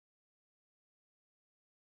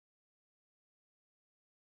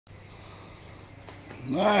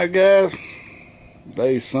Alright guys,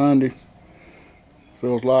 today's Sunday.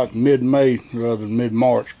 Feels like mid-May rather than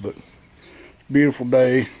mid-March, but beautiful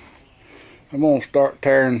day. I'm going to start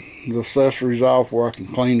tearing the accessories off where I can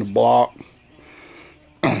clean the block.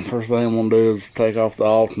 First thing I'm going to do is take off the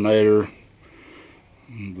alternator,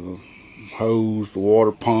 the hose, the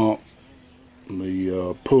water pump,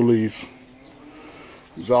 the pulleys,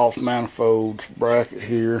 exhaust manifolds, bracket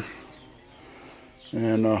here,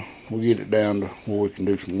 and we'll get it down to where we can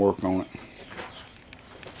do some work on it.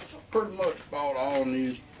 Pretty much bought all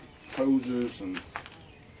new hoses and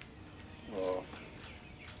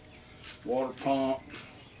water pump.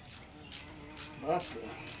 That's the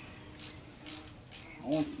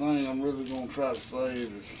only thing I'm really going to try to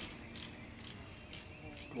save is,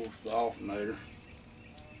 of course, the alternator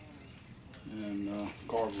and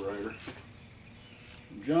carburetor.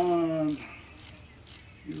 John,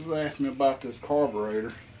 you asked me about this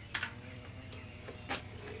carburetor.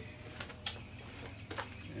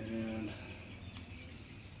 And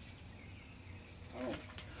I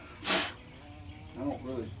don't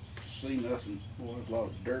really see nothing. Boy, there's a lot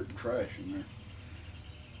of dirt and trash in there.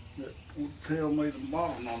 That will tell me the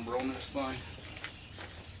model number on this thing.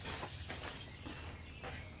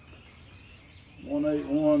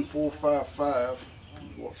 181455 is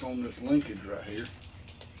what's on this linkage right here.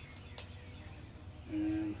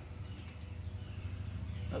 And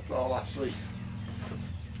that's all I see.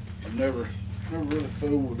 I've never really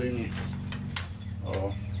fooled with any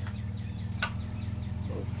of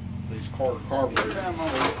these carburetors. Every time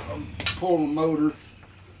I'm pulling the motor,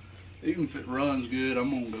 even if it runs good, I'm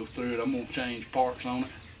gonna go through it. I'm gonna change parts on it.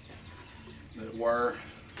 That wire,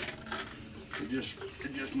 it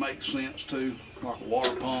just makes sense too, like a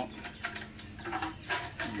water pump.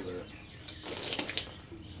 Look at that.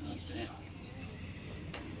 Oh, damn.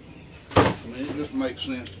 I mean, it just makes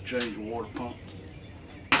sense to change the water pump.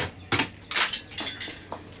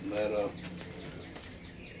 That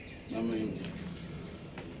I mean,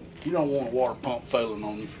 you don't want a water pump failing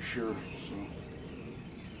on you for sure. So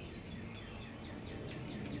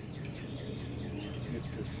get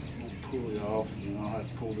this pulley off, and I'll have to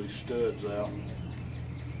pull these studs out.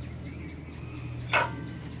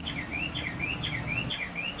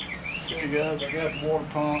 Okay guys, I got the water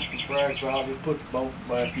pump, the brackets off. Just put the bolts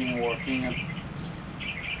back in where I can,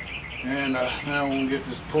 and now I'm gonna get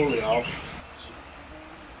this pulley off.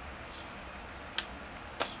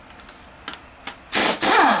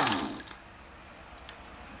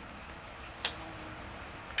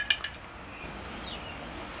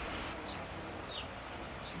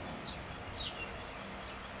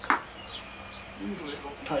 Usually it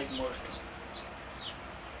don't take much to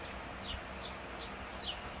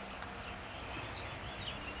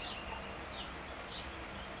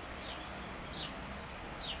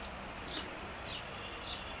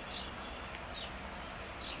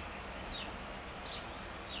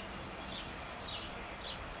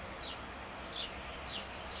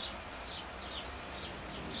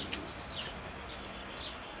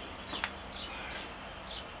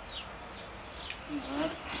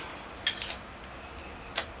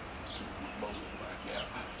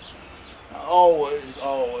always,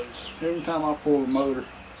 every time I pull the motor,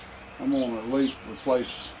 I'm going to at least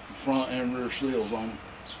replace the front and rear seals on them,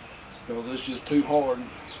 because it's just too hard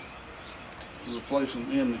to replace them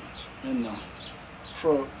in the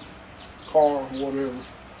truck, car, whatever.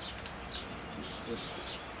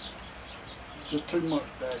 It's just too much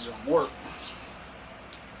daggone work.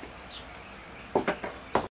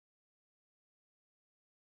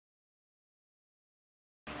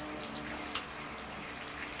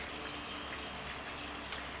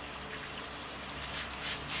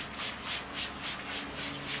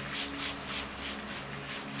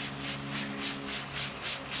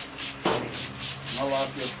 I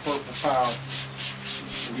like this purple power.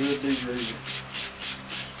 It's a good degreaser.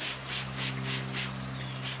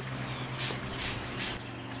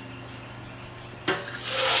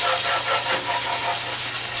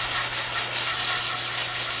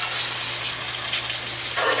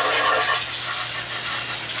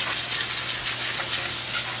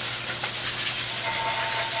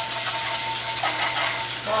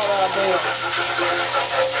 Not ideal.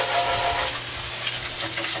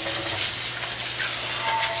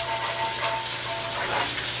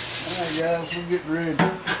 Alright guys, we're getting ready to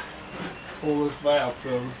pull this valve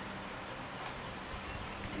cover.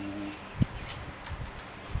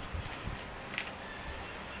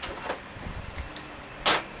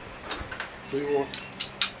 See what's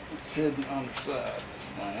hidden underside this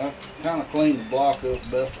thing. I kind of cleaned the block up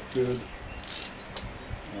best I could.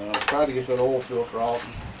 Tried to get that oil filter off.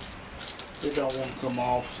 It don't want to come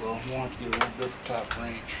off, so I'm going to have to get a little different type of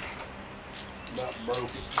wrench. About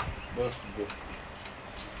broke it, busted the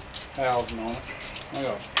housing on it. I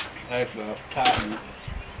was tightening it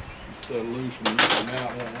instead of loosening it, and now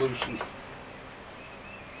it won't loosen.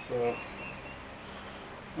 So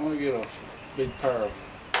I'm going to get a big pair of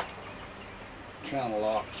channel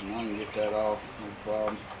locks and I can get that off, no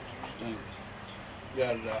problem. Just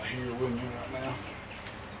got it out here with me right now.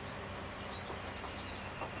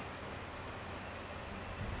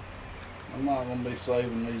 I'm not going to be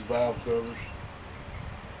saving these valve covers,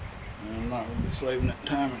 and I'm not going to be saving that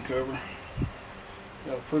timing cover.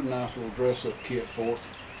 Got a pretty nice little dress-up kit for it.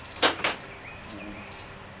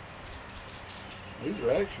 These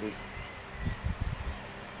are actually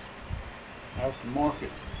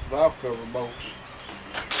aftermarket valve cover bolts.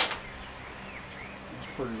 That's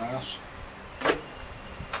pretty nice.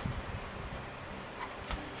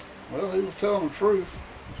 Well, he was telling the truth.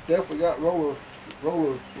 It's definitely got roller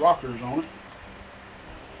rockers on it.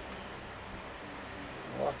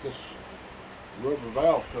 I like this rubber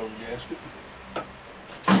valve cover gasket.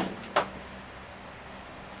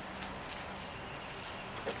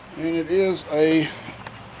 And it is a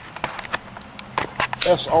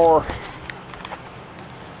SR.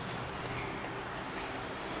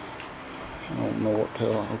 I don't know what to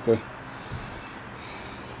tell. Okay.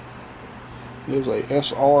 It is a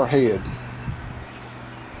SR head.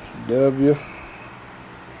 W.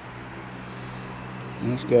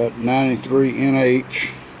 And it's got 93 NH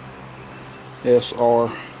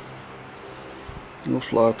SR.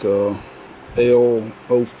 Looks like a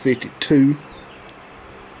L052.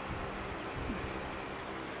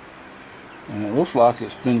 And it looks like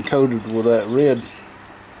it's been coated with that red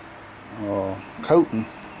coating.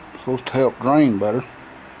 It's supposed to help drain better.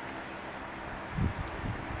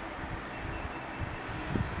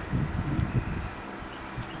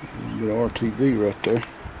 Good RTV right there.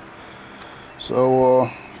 So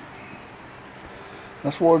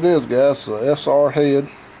that's what it is, guys. It's a SR head,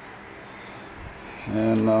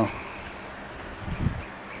 and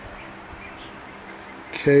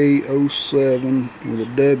K07 with a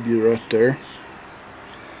W right there.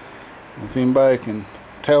 If anybody can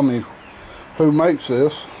tell me who makes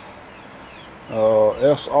this,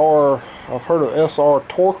 SR, I've heard of SR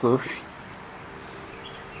Torquers,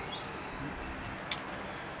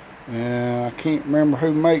 and I can't remember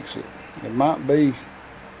who makes it. It might be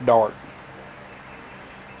Dart.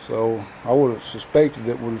 So I would have suspected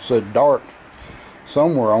it would have said Dart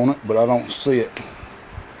somewhere on it, but I don't see it.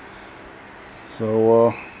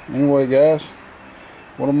 So anyway, guys,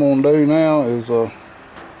 what I'm going to do now is I'm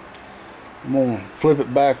going to flip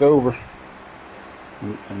it back over,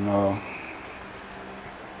 and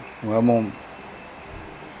well, I'm going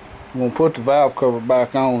to put the valve cover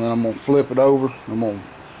back on, and I'm going to flip it over. I'm going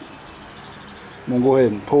to go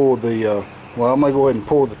ahead and pull the well, I'm going to go ahead and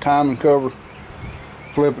pull the timing cover,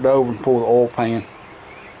 flip it over, and pull the oil pan,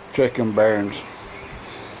 check them bearings.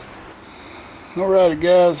 Alrighty,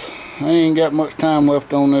 guys, I ain't got much time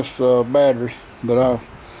left on this battery, but I've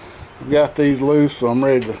got these loose, so I'm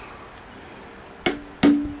ready to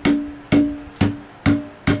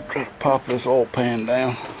try to pop this oil pan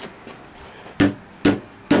down.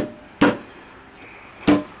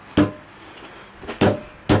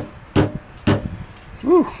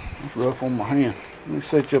 Whew, that's rough on my hand. Let me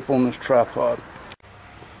set you up on this tripod.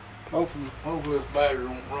 Hopefully this battery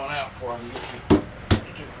won't run out before I can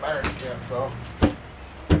get your battery caps off.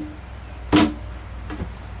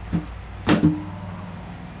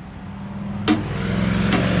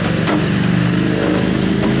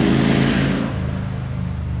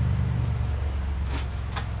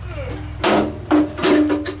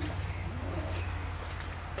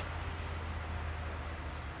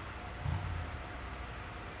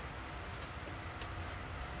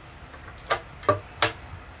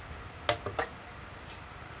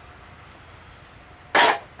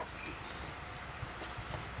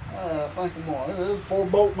 I think I'm on. This is a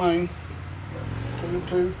 4-bolt main. 2 and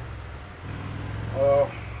 2.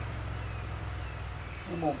 I'm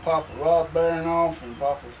going to pop a rod bearing off and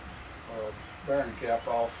pop a bearing cap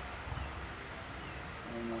off.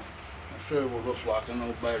 And I'll show you what it looks like. I know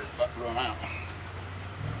the battery's about to run out.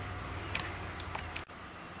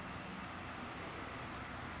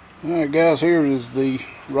 Alright, guys, here is the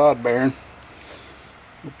rod bearing.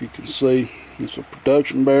 Hope you can see. It's a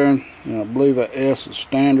production bearing, and I believe that S is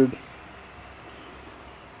standard.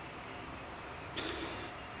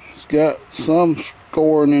 It's got some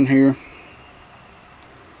scoring in here.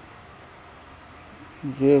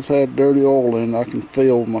 It just had dirty oil in it. I can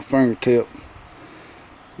feel with my fingertip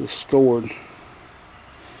it's scored.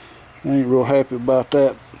 I ain't real happy about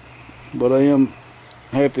that. but I am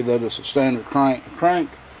happy that it's a standard crank. The crank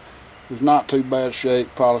is not too bad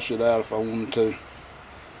shape. Polish it out if I wanted to,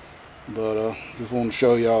 but just wanted to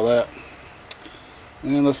show y'all that.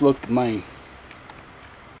 And let's look at the main.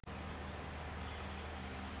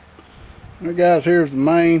 Alright guys, here's the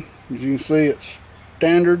main. As you can see, it's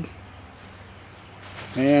standard,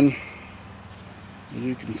 and as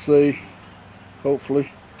you can see,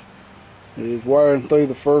 hopefully, it is wiring through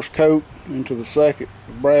the first coat into the second,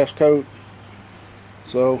 the brass coat.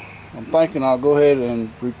 So I'm thinking I'll go ahead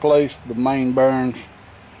and replace the main bearings,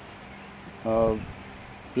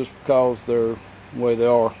 just because they're the way they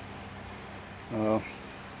are. I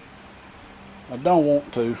don't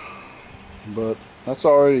want to, but that's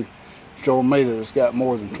already showing me that it's got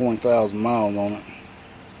more than 20,000 miles on it,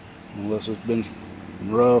 unless it's been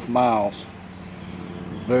rough miles.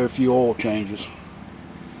 Very few oil changes,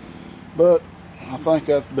 but I think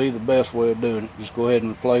that'd be the best way of doing it. Just go ahead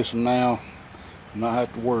and replace them now and not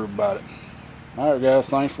have to worry about it. Alright guys,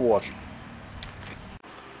 thanks for watching.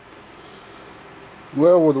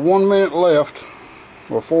 Well, with 1 minute left,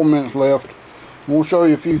 or 4 minutes left, I want to show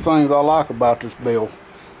you a few things I like about this build.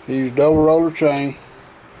 He used double roller chain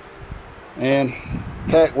and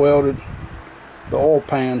tack welded the oil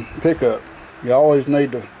pan pickup. You always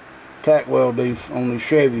need to tack weld these on these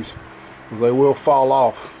Chevys, or they will fall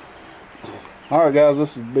off. Alright guys,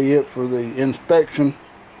 this will be it for the inspection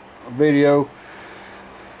video.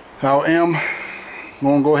 I am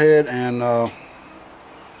going to go ahead and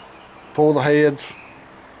pull the heads,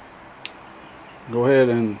 go ahead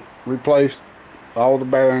and replace all the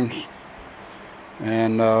bearings,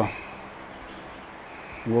 and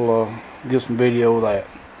we'll get some video of that.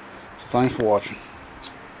 So thanks for watching.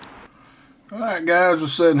 Alright guys,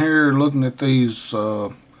 just sitting here looking at these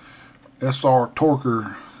SR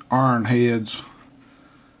Torker iron heads,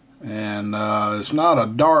 and it's not a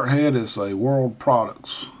Dart head, it's a World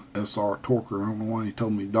Products SR Torker. I don't know why he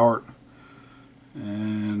told me Dart.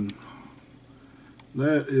 And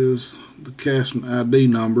that is the casting ID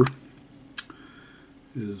number,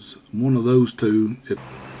 is one of those two.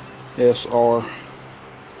 SR,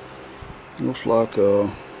 looks like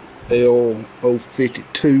a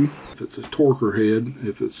L052. If it's a Torker head,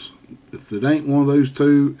 if it ain't one of those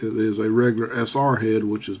two, it is a regular SR head,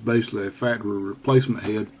 which is basically a factory replacement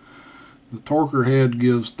head. The Torker head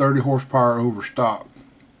gives 30 horsepower over stock.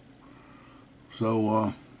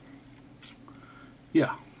 So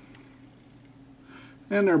yeah,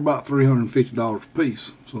 and they're about $350 a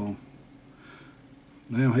piece. So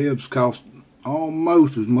damn heads cost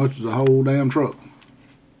almost as much as the whole damn truck.